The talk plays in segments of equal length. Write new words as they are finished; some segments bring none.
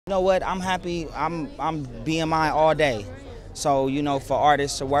You know what? I'm happy. I'm BMI all day. So, you know, for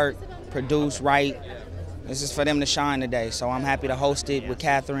artists to work, produce, write, this is for them to shine today. So I'm happy to host it with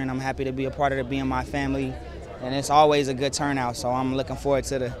Catherine. I'm happy to be a part of the BMI family. And it's always a good turnout, so I'm looking forward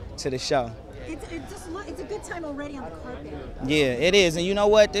to the show. It's a good time already on the carpet. Yeah, it is. And you know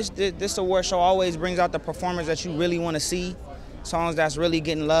what? This award show always brings out the performers that you really want to see. Songs that's really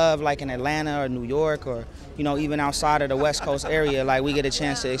getting love, like in Atlanta or New York, or, you know, even outside of the West Coast area. Like, we get a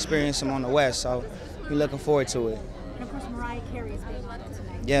chance to experience them on the West, so we're looking forward to it. And of course, Mariah Carey is being on it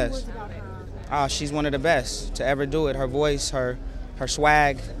tonight. Yes. Words about her. Oh, she's one of the best to ever do it. Her voice, her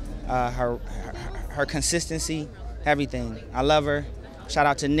swag, her consistency, everything. I love her. Shout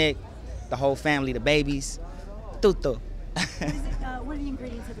out to Nick, the whole family, the babies. Tutu. What are the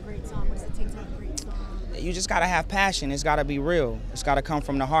ingredients of a great song? What does it take to have a great song? You just gotta have passion. It's gotta be real. It's gotta come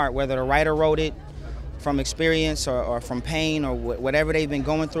from the heart, whether the writer wrote it from experience or from pain or whatever they've been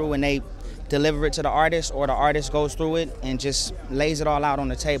going through, and they deliver it to the artist, or the artist goes through it and just lays it all out on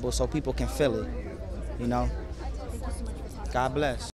the table so people can feel it, you know? Thank you so much for talking. God bless.